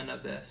fulfillment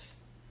of this.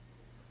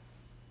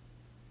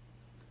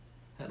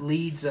 That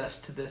leads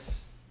us to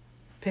this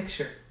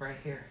picture right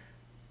here.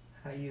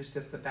 I used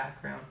as the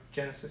background,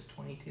 Genesis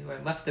 22.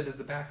 I left it as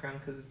the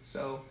background because it's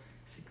so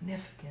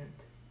significant.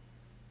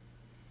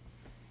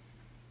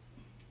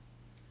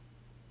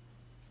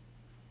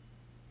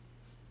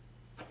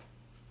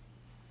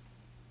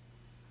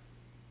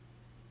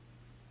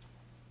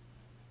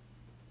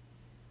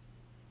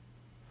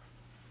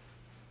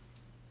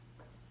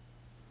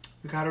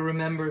 We've got to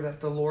remember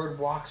that the Lord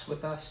walks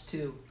with us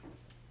too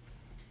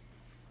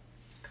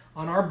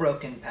on our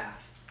broken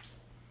path.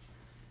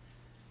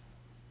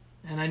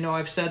 And I know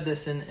I've said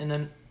this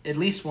in at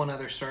least one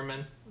other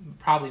sermon,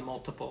 probably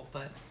multiple,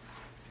 but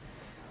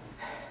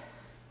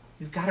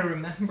we've got to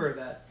remember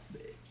that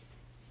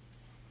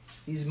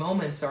these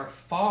moments are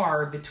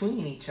far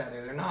between each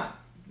other. They're not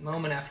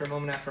moment after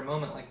moment after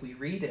moment like we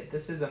read it.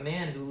 This is a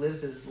man who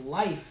lives his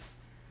life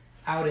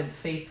out in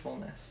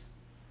faithfulness.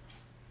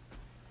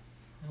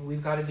 And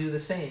we've got to do the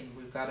same.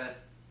 We've got to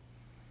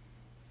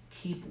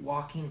keep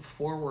walking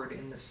forward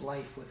in this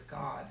life with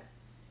God.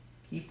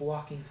 Keep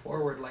walking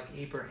forward like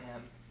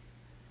Abraham.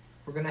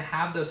 We're going to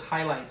have those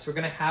highlights. We're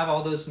going to have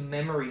all those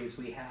memories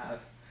we have.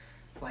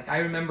 Like, I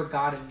remember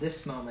God in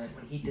this moment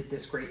when he did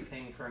this great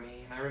thing for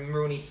me. And I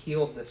remember when he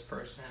healed this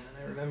person.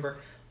 And I remember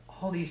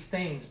all these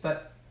things.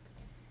 But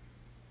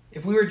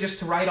if we were just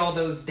to write all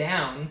those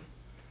down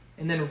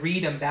and then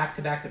read them back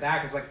to back to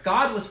back, it's like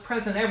God was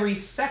present every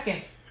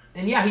second.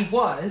 And yeah, he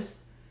was.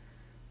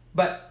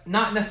 But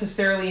not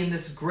necessarily in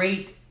this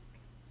great,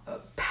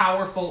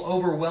 powerful,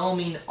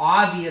 overwhelming,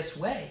 obvious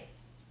way.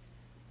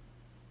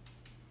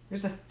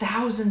 There's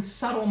 1,000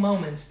 subtle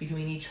moments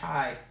between each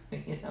high,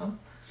 you know?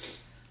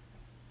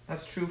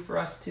 That's true for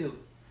us too.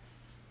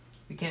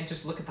 We can't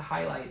just look at the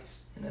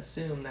highlights and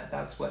assume that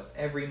that's what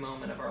every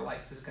moment of our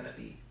life is going to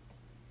be.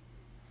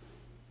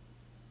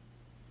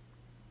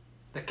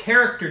 The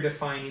character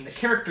defining, the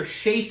character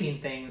shaping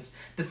things,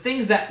 the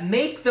things that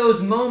make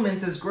those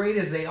moments as great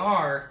as they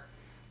are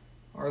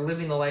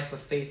living the life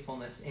of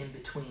faithfulness in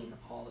between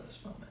all those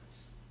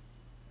moments.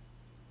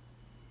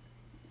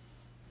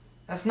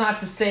 That's not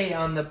to say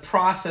on the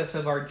process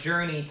of our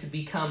journey to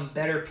become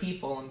better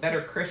people and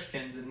better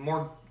Christians and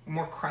more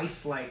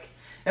Christ-like.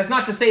 That's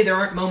not to say there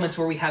aren't moments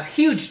where we have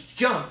huge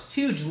jumps,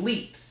 huge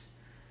leaps.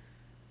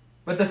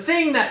 But the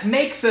thing that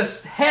makes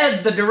us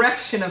head the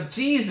direction of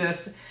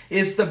Jesus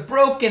is the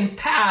broken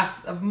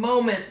path of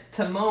moment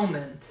to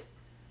moment.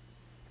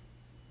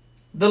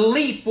 The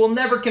leap will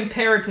never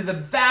compare to the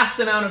vast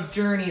amount of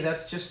journey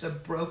that's just a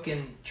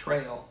broken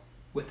trail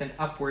with an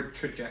upward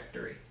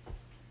trajectory.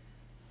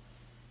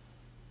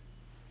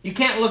 You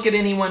can't look at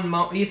any one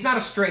moment. It's not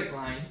a straight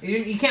line.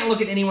 You can't look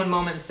at any one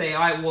moment and say,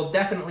 I will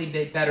definitely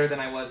be better than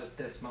I was at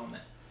this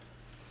moment.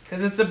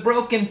 Because it's a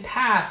broken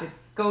path. It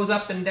goes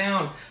up and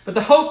down. But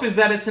the hope is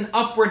that it's an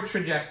upward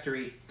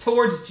trajectory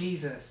towards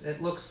Jesus.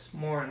 It looks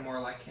more and more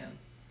like him.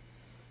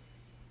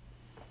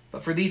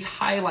 But for these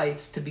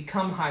highlights to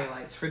become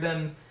highlights, for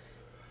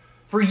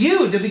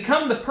you to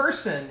become the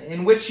person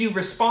in which you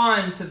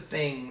respond to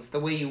things the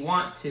way you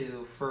want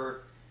to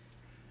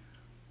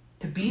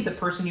be the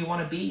person you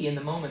want to be in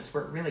the moments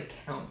where it really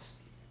counts,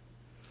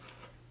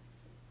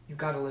 you've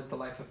got to live the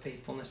life of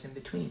faithfulness in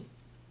between.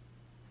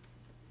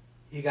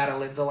 You got to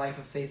live the life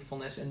of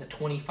faithfulness in the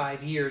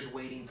 25 years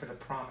waiting for the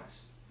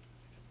promise.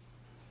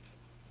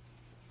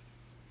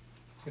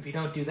 If you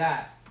don't do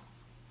that,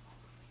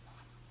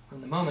 when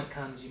the moment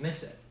comes, you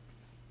miss it.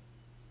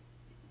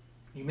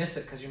 You miss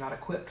it because you're not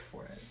equipped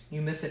for it.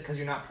 You miss it because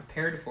you're not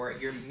prepared for it.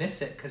 You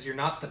miss it because you're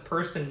not the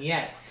person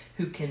yet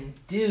who can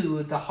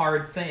do the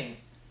hard thing.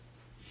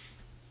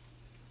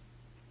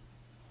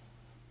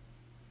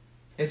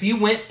 If you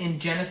went in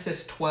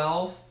Genesis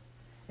 12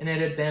 and it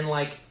had been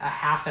like a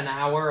half an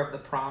hour of the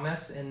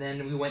promise and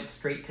then we went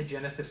straight to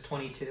Genesis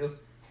 22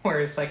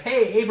 where it's like,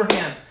 hey,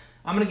 Abraham,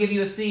 I'm going to give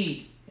you a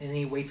seed. And then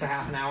he waits a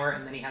half an hour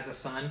and then he has a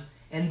son.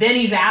 And then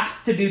he's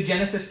asked to do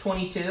Genesis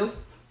 22,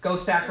 go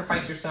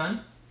sacrifice your son.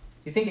 Do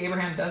you think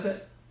Abraham does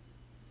it?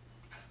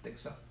 I don't think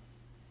so.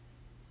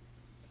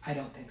 I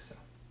don't think so.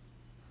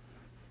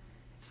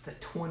 It's the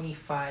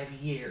 25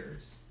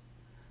 years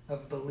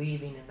of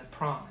believing in the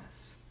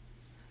promise,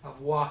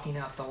 of walking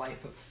out the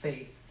life of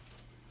faith,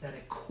 that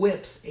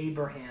equips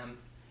Abraham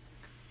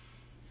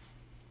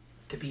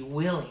to be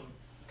willing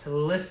to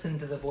listen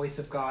to the voice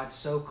of God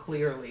so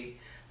clearly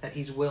that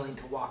he's willing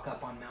to walk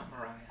up on Mount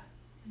Moriah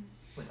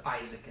with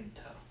Isaac in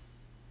tow.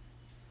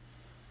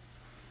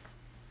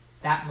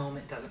 That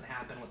moment doesn't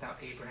happen without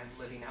Abraham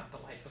living out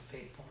the life of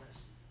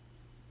faithfulness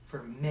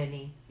for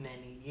many,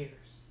 many years.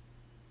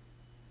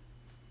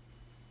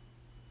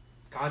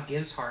 God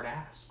gives hard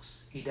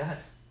asks. He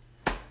does.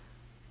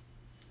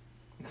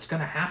 It's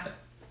going to happen.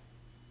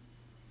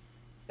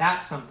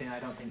 That's something I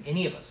don't think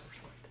any of us have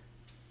learned.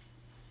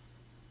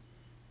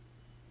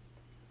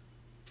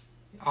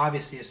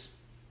 Obviously, it's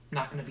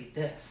not going to be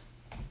this.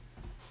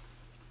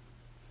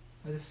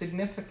 But it's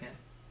significant.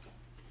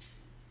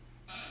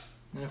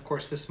 And of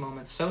course, this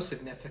moment's so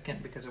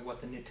significant because of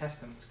what the New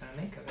Testament's going to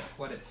make of it,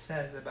 what it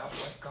says about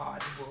what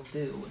God will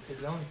do with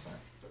his own son.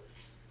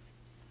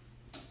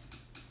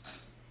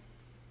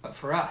 But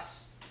for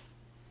us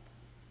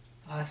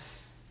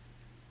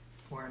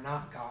who are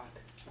not God,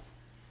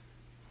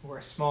 who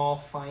are small,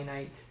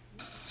 finite,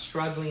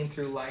 struggling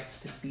through life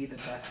to be the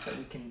best that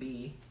we can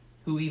be,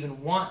 who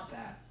even want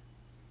that,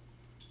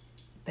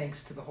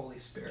 thanks to the Holy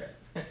Spirit,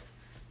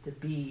 to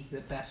be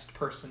the best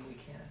person we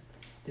can,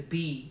 to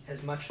be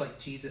as much like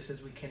Jesus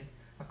as we can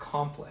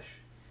accomplish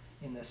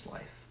in this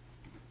life.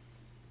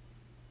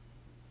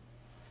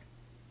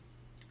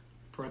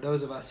 For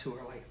those of us who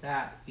are like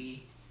that,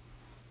 we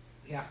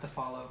have to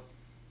follow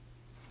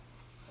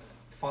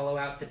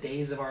out the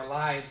days of our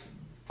lives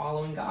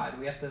following God.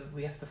 We have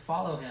to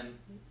follow him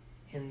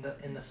in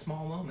the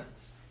small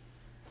moments,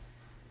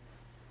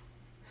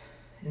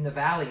 in the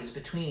valleys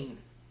between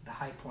the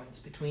high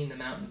points, between the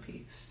mountain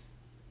peaks.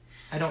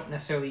 I don't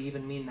necessarily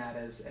even mean that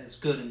as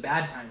good and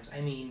bad times. I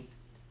mean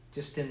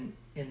just in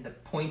the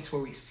points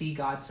where we see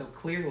God so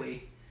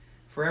clearly.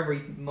 For every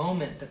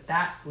moment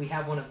that we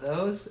have one of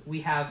those, we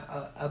have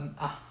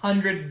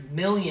 100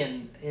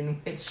 million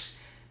in which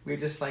we're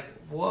just like,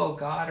 whoa,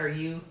 God,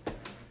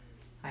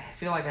 I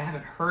feel like I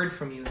haven't heard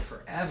from you in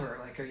forever.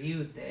 Like, are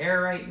you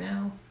there right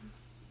now?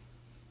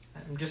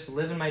 I'm just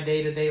living my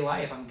day-to-day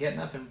life. I'm getting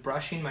up and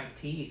brushing my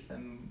teeth.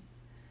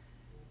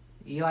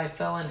 Eli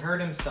fell and hurt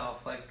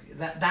himself. Like,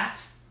 that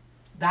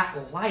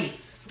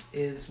life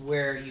is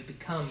where you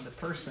become the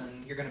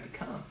person you're going to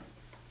become.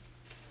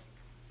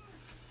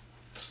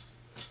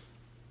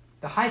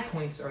 The high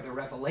points are the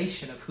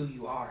revelation of who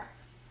you are.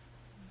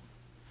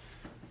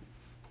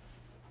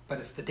 But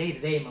it's the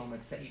day-to-day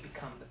moments that you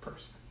become the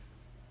person.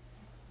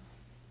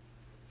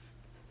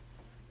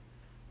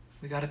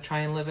 We got to try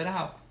and live it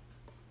out.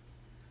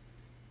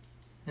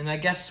 And I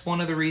guess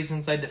one of the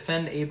reasons I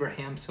defend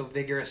Abraham so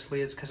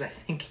vigorously is because I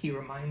think he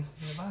reminds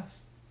me of us.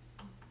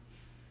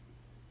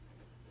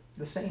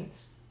 The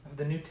saints of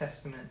the New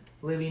Testament,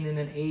 living in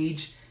an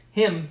age,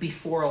 him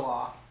before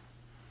law,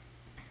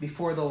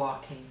 before the law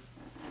came,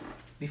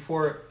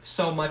 before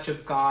so much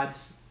of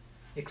God's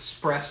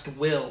expressed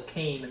will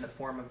came in the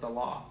form of the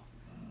law.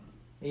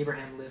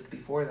 Abraham lived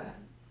before that.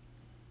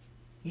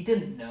 He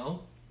didn't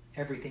know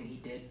everything he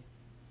did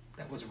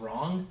that was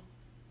wrong.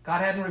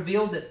 God hadn't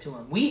revealed it to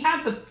him. We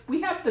have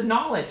the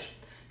knowledge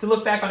to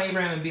look back on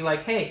Abraham and be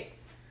like, hey,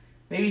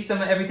 maybe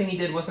everything he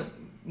did wasn't,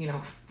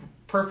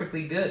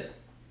 perfectly good.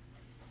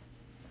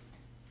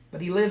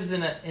 But he lives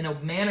in a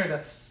manner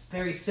that's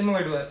very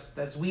similar to us,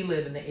 as we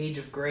live in the age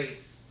of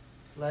grace,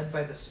 led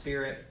by the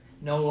Spirit,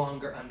 no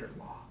longer under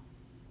law.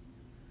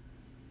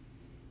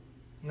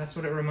 And that's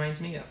what it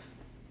reminds me of.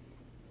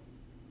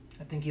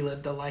 I think he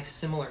lived a life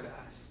similar to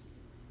us.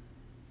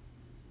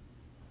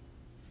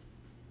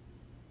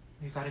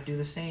 We've got to do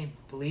the same.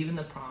 Believe in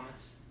the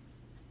promise.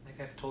 Like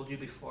I've told you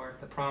before,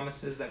 the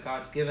promises that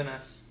God's given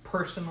us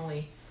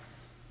personally,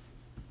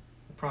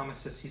 the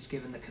promises he's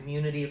given the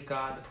community of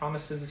God, the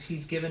promises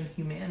he's given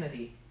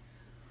humanity.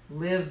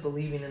 Live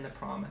believing in the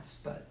promise,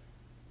 but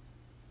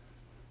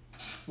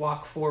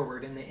walk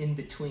forward in the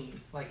in-between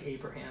like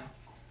Abraham,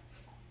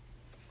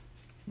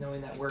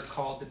 knowing that we're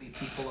called to be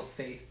people of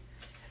faith,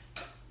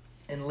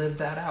 and live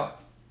that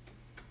out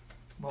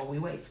while we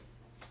wait.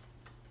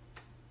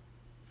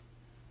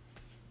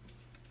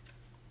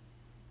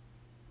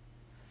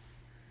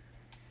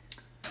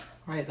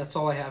 All right, that's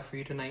all I have for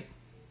you tonight.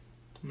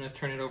 I'm going to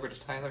turn it over to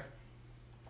Tyler.